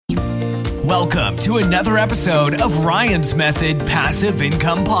Welcome to another episode of Ryan's Method Passive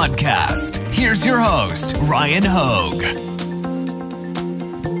Income Podcast. Here's your host, Ryan Hogue.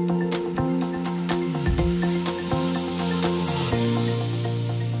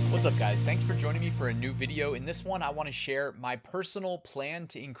 What's up, guys? Thanks for joining me for a new video. In this one, I want to share my personal plan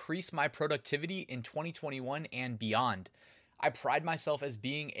to increase my productivity in 2021 and beyond. I pride myself as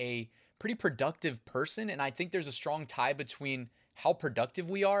being a pretty productive person, and I think there's a strong tie between how productive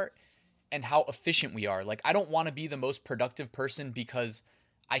we are and how efficient we are. Like, I don't want to be the most productive person because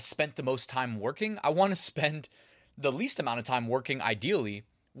I spent the most time working. I want to spend the least amount of time working, ideally,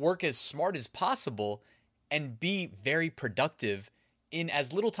 work as smart as possible, and be very productive in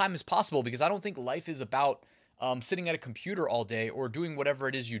as little time as possible, because I don't think life is about sitting at a computer all day or doing whatever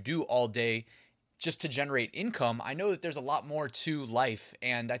it is you do all day just to generate income. I know that there's a lot more to life,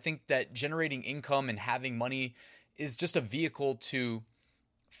 and I think that generating income and having money is just a vehicle to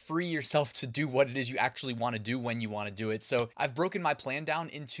free yourself to do what it is you actually want to do when you want to do it. So I've broken my plan down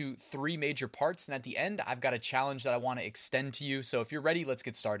into 3 major parts, and at the end, I've got a challenge that I want to extend to you. So if you're ready, let's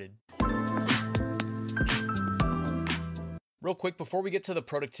get started. Real quick, before we get to the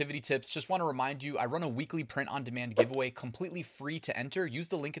productivity tips, just want to remind you, I run a weekly print-on-demand giveaway, completely free to enter. Use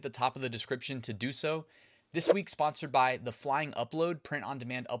the link at the top of the description to do so. This week, sponsored by The Flying Upload,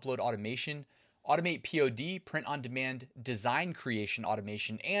 print-on-demand upload automation, Automate POD, print-on-demand design creation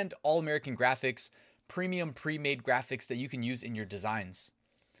automation, and All American Graphics, premium pre-made graphics that you can use in your designs.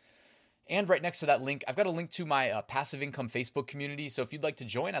 And right next to that link, I've got a link to my passive income Facebook community. So if you'd like to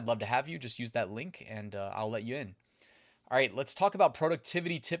join, I'd love to have you. Just use that link and I'll let you in. All right, let's talk about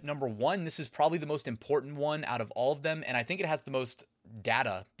productivity tip number 1. This is probably the most important one out of all of them, and I think it has the most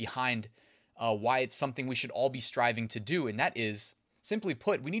data behind why it's something we should all be striving to do, and that is, simply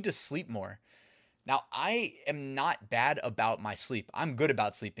put, we need to sleep more. Now, I am not bad about my sleep. I'm good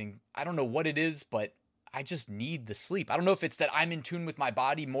about sleeping. I don't know what it is, but I just need the sleep. I don't know if it's that I'm in tune with my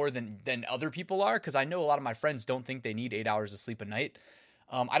body more than other people are, because I know a lot of my friends don't think they need 8 hours of sleep a night.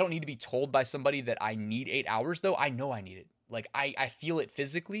 I don't need to be told by somebody that I need 8 hours, though. I know I need it. Like, I feel it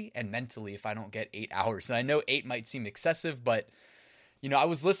physically and mentally if I don't get 8 hours. And I know 8 might seem excessive, but, I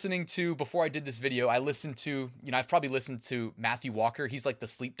was listening to, before I did this video, I've probably listened to Matthew Walker. He's like the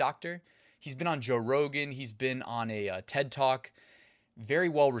sleep doctor. He's been on Joe Rogan. He's been on a TED Talk. Very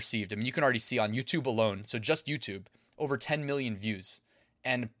well received. I mean, you can already see on YouTube alone, so just YouTube, over 10 million views.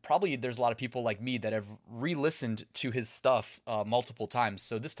 And probably there's a lot of people like me that have re-listened to his stuff multiple times.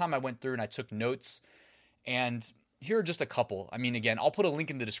 So this time I went through and I took notes. And here are just a couple. I mean, again, I'll put a link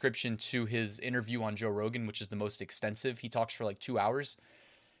in the description to his interview on Joe Rogan, which is the most extensive. He talks for like 2 hours.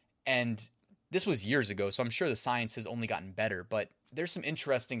 And this was years ago, so I'm sure the science has only gotten better. But there's some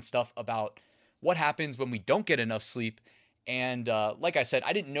interesting stuff about what happens when we don't get enough sleep. And like I said,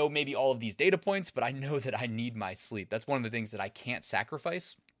 I didn't know maybe all of these data points, but I know that I need my sleep. That's one of the things that I can't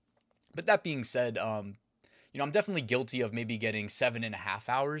sacrifice. But that being said, I'm definitely guilty of maybe getting 7.5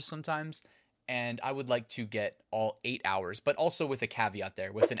 hours sometimes. And I would like to get all 8 hours, but also with a caveat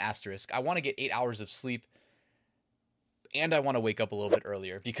there, with an asterisk. I want to get 8 hours of sleep, and I want to wake up a little bit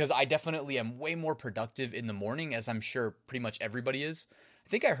earlier, because I definitely am way more productive in the morning, as I'm sure pretty much everybody is. I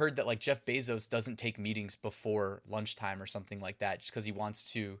think I heard that like Jeff Bezos doesn't take meetings before lunchtime or something like that, just because he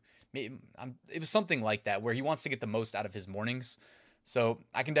wants to. It was something like that, where he wants to get the most out of his mornings. So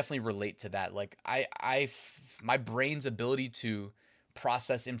I can definitely relate to that. Like my brain's ability to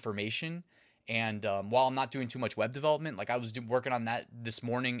process information. And while I'm not doing too much web development, like I was working on that this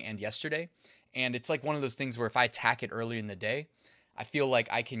morning and yesterday. And it's like one of those things where if I attack it early in the day, I feel like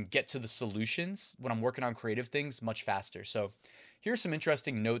I can get to the solutions when I'm working on creative things much faster. So here's some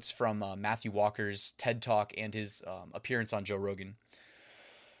interesting notes from Matthew Walker's TED Talk and his appearance on Joe Rogan.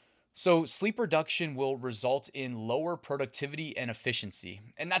 So sleep reduction will result in lower productivity and efficiency.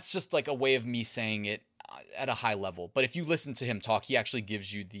 And that's just like a way of me saying it at a high level. But if you listen to him talk, he actually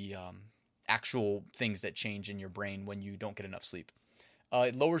gives you the actual things that change in your brain when you don't get enough sleep.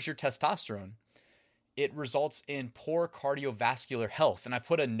 It lowers your testosterone. It results in poor cardiovascular health. And I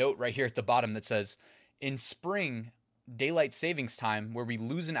put a note right here at the bottom that says, in spring, daylight savings time, where we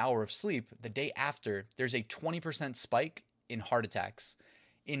lose an hour of sleep, the day after, there's a 20% spike in heart attacks.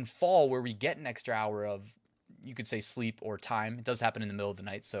 In fall, where we get an extra hour of, you could say, sleep or time, it does happen in the middle of the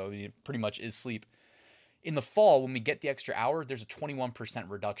night, so it pretty much is sleep. In the fall, when we get the extra hour, there's a 21%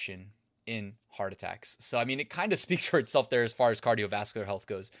 reduction in heart attacks. So, I mean, it kind of speaks for itself there as far as cardiovascular health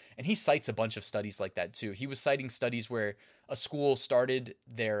goes. And he cites a bunch of studies like that too. He was citing studies where a school started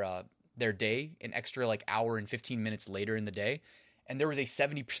their day an extra like hour and 15 minutes later in the day, and there was a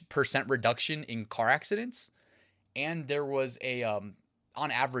 70% reduction in car accidents, and there was a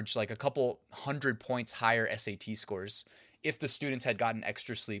on average, like a couple 100 points higher SAT scores if the students had gotten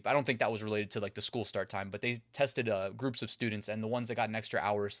extra sleep. I don't think that was related to like the school start time, but they tested groups of students, and the ones that got an extra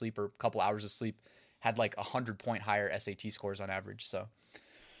hour of sleep or a couple hours of sleep had like 100-point higher SAT scores on average. So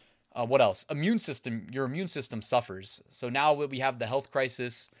what else? Your immune system suffers. So now we have the health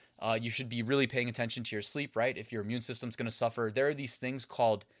crisis. You should be really paying attention to your sleep, right? If your immune system's going to suffer, there are these things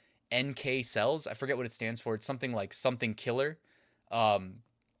called NK cells. I forget what it stands for. It's something like something killer.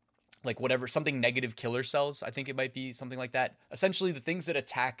 Like whatever, something negative killer cells. I think it might be something like that. Essentially, the things that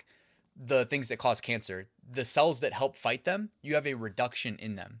attack the things that cause cancer, the cells that help fight them, you have a reduction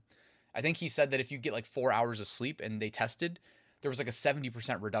in them. I think he said that if you get like 4 hours of sleep, and they tested, there was like a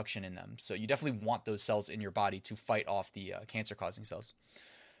 70% reduction in them. So you definitely want those cells in your body to fight off the cancer-causing cells.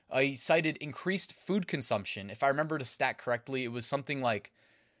 He cited increased food consumption. If I remember the stat correctly, it was something like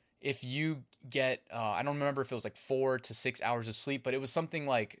if you get, I don't remember if it was like 4 to 6 hours of sleep, but it was something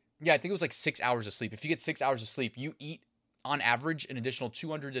like, yeah, I think it was like 6 hours of sleep. If you get 6 hours of sleep, you eat on average an additional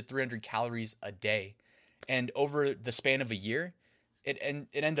 200 to 300 calories a day. And over the span of a year, it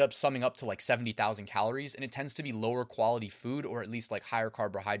ended up summing up to like 70,000 calories. And it tends to be lower quality food, or at least like higher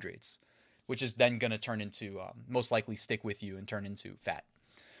carbohydrates, which is then going to turn into, most likely stick with you and turn into fat.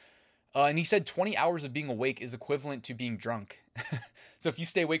 And he said 20 hours of being awake is equivalent to being drunk. So if you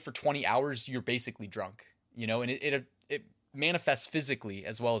stay awake for 20 hours, you're basically drunk, you know, and it manifests physically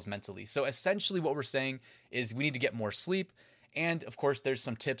as well as mentally. So essentially what we're saying is we need to get more sleep. And of course, there's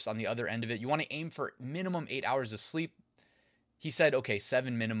some tips on the other end of it. You want to aim for minimum 8 hours of sleep. He said, okay,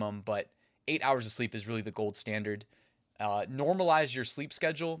 7 minimum, but 8 hours of sleep is really the gold standard. Normalize your sleep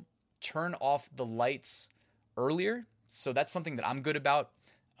schedule. Turn off the lights earlier. So that's something that I'm good about.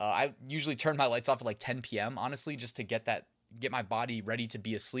 I usually turn my lights off at like 10 p.m., honestly, just to get my body ready to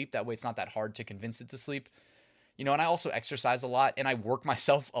be asleep. That way it's not that hard to convince it to sleep. You know, and I also exercise a lot, and I work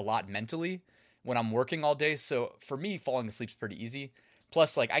myself a lot mentally when I'm working all day. So for me, falling asleep is pretty easy.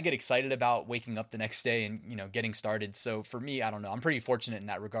 Plus, like, I get excited about waking up the next day and, you know, getting started. So for me, I don't know, I'm pretty fortunate in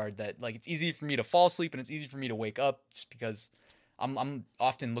that regard that, like, it's easy for me to fall asleep and it's easy for me to wake up just because I'm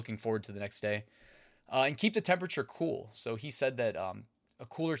often looking forward to the next day. And keep the temperature cool. So he said that a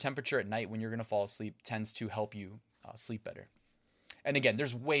cooler temperature at night when you're going to fall asleep tends to help you sleep better. And again,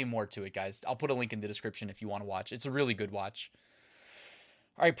 there's way more to it, guys. I'll put a link in the description if you want to watch. It's a really good watch.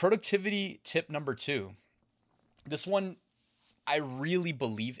 All right, productivity tip number 2. This one I really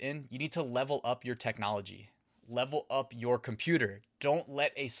believe in. You need to level up your technology. Level up your computer. Don't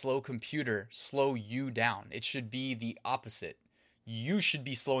let a slow computer slow you down. It should be the opposite. You should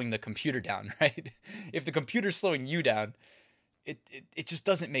be slowing the computer down, right? If the computer's slowing you down, it just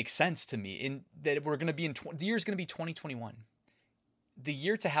doesn't make sense to me. In that we're going to be the year's going to be 2021. The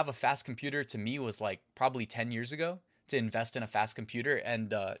year to have a fast computer to me was like probably 10 years ago to invest in a fast computer.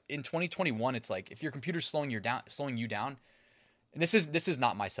 And in 2021, it's like if your computer's slowing you down, and this is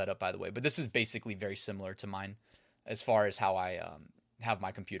not my setup, by the way, but this is basically very similar to mine as far as how I have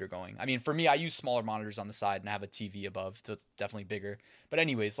my computer going. I mean, for me, I use smaller monitors on the side and I have a TV above, so definitely bigger. But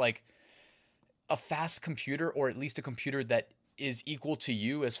anyways, like a fast computer, or at least a computer that is equal to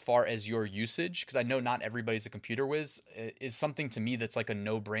you as far as your usage, because I know not everybody's a computer whiz, is something to me that's like a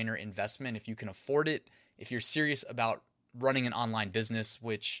no-brainer investment if you can afford it, if you're serious about running an online business,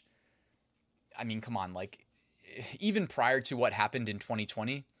 which, I mean, come on, like even prior to what happened in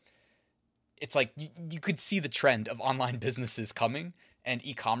 2020, it's like you could see the trend of online businesses coming and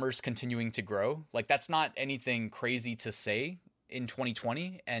e-commerce continuing to grow. Like that's not anything crazy to say in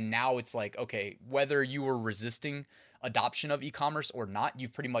 2020. And now it's like, okay, whether you were resisting adoption of e-commerce or not,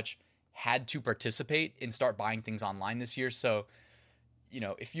 you've pretty much had to participate and start buying things online this year. So, you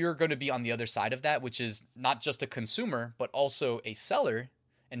know, if you're going to be on the other side of that, which is not just a consumer, but also a seller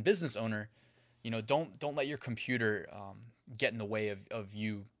and business owner, you know, don't let your computer get in the way of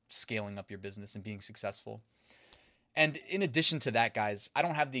you scaling up your business and being successful. And in addition to that, guys, I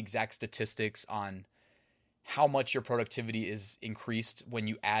don't have the exact statistics on how much your productivity is increased when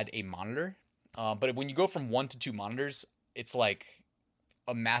you add a monitor. But when you go from 1 to 2 monitors, it's like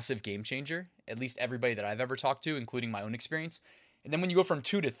a massive game changer, at least everybody that I've ever talked to, including my own experience. And then when you go from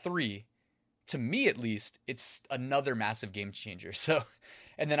 2 to 3, to me at least, it's another massive game changer. So,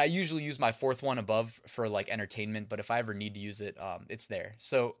 and then I usually use my 4th one above for like entertainment, but if I ever need to use it, it's there.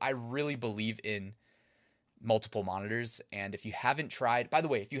 So I really believe in multiple monitors. And if you haven't tried, by the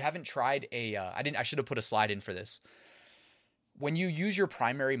way, if you haven't tried I should have put a slide in for this. When you use your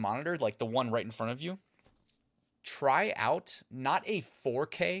primary monitor, like the one right in front of you, try out not a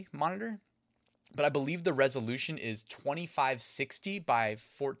 4K monitor, but I believe the resolution is 2560 by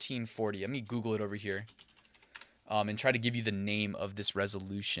 1440. Let me Google it over here. and try to give you the name of this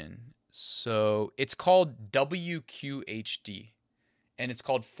resolution. So it's called WQHD, and it's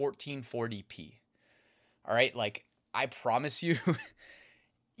called 1440p. All right, like I promise you,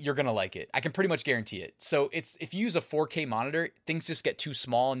 you're gonna like it. I can pretty much guarantee it. So it's if you use a 4K monitor, things just get too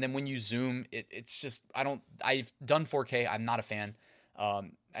small, and then when you zoom, it's just I've done 4K. I'm not a fan. I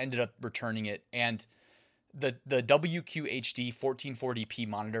ended up returning it, and the WQHD 1440p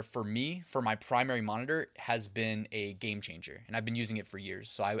monitor for me, for my primary monitor, has been a game changer, and I've been using it for years.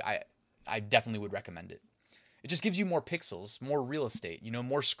 So I definitely would recommend it. It just gives you more pixels, more real estate,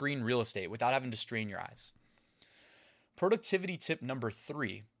 more screen real estate without having to strain your eyes. Productivity tip number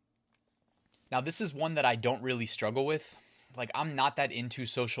 3. Now, this is one that I don't really struggle with. Like, I'm not that into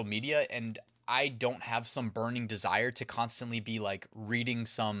social media, and I don't have some burning desire to constantly be like reading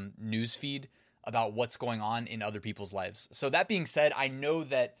some news feed about what's going on in other people's lives. So that being said, I know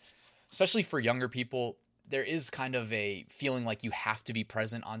that especially for younger people, there is kind of a feeling like you have to be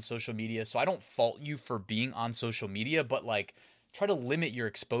present on social media. So I don't fault you for being on social media, but like try to limit your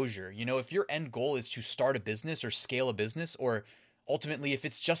exposure. If your end goal is to start a business or scale a business, or ultimately if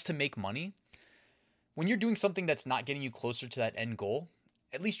it's just to make money, when you're doing something that's not getting you closer to that end goal,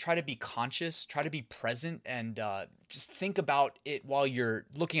 at least try to be conscious, try to be present, and just think about it while you're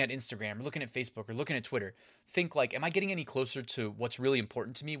looking at Instagram or looking at Facebook or looking at Twitter. Think like, am I getting any closer to what's really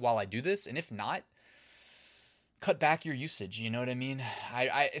important to me while I do this? And if not, cut back your usage. You know what I mean?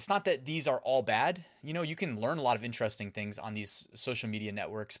 It's not that these are all bad. You can learn a lot of interesting things on these social media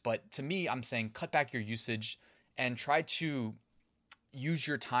networks, but to me, I'm saying cut back your usage and try to use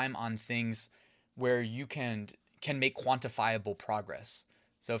your time on things where you can make quantifiable progress.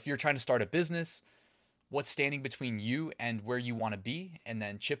 So if you're trying to start a business, what's standing between you and where you want to be, and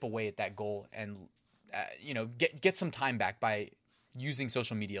then chip away at that goal and get some time back by using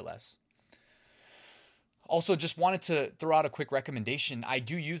social media less. Also, just wanted to throw out a quick recommendation. I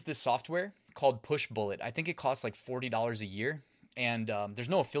do use this software called Pushbullet. I think it costs like $40 a year, and there's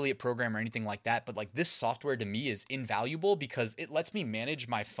no affiliate program or anything like that, but like this software to me is invaluable because it lets me manage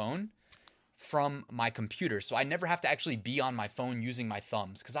my phone from my computer. So I never have to actually be on my phone using my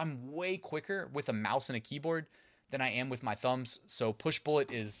thumbs, because I'm way quicker with a mouse and a keyboard than I am with my thumbs. So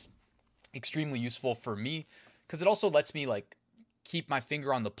Pushbullet is extremely useful for me because it also lets me like keep my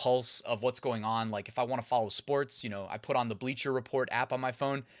finger on the pulse of what's going on. Like if I want to follow sports, I put on the Bleacher Report app on my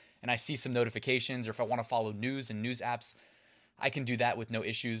phone and I see some notifications, or if I want to follow news and news apps, I can do that with no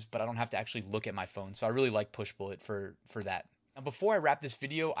issues, but I don't have to actually look at my phone. So I really like Pushbullet for that. Now, before I wrap this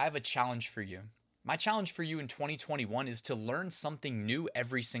video, I have a challenge for you. My challenge for you in 2021 is to learn something new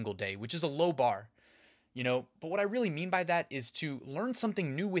every single day, which is a low bar, but what I really mean by that is to learn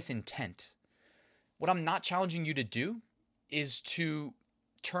something new with intent. What I'm not challenging you to do is to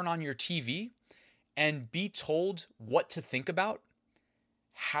turn on your TV and be told what to think about,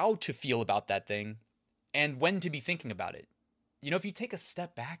 how to feel about that thing, and when to be thinking about it. If you take a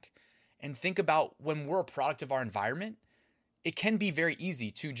step back and think about when we're a product of our environment, it can be very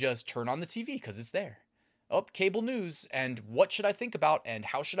easy to just turn on the TV because it's there. Oh, cable news, and what should I think about, and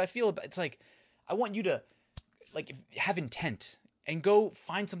how should I feel about it? It's like, I want you to like have intent and go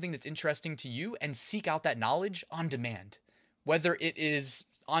find something that's interesting to you and seek out that knowledge on demand. Whether it is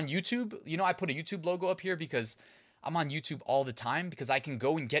on YouTube, I put a YouTube logo up here because I'm on YouTube all the time, because I can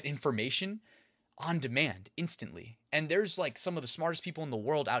go and get information on demand instantly. And there's like some of the smartest people in the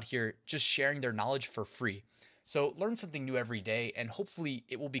world out here just sharing their knowledge for free. So learn something new every day, and hopefully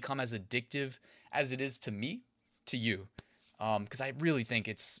it will become as addictive as it is to me, to you. Because I really think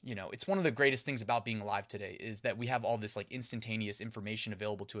it's one of the greatest things about being alive today is that we have all this like instantaneous information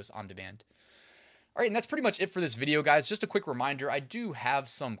available to us on demand. All right, and that's pretty much it for this video, guys. Just a quick reminder, I do have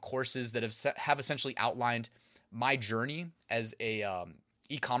some courses that have essentially outlined my journey as a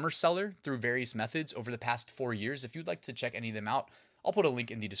e-commerce seller through various methods over the past 4 years. If you'd like to check any of them out, I'll put a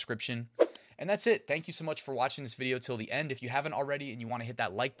link in the description. And that's it. Thank you so much for watching this video till the end. If you haven't already and you want to hit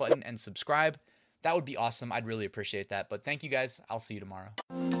that like button and subscribe, that would be awesome. I'd really appreciate that. But thank you guys. I'll see you tomorrow.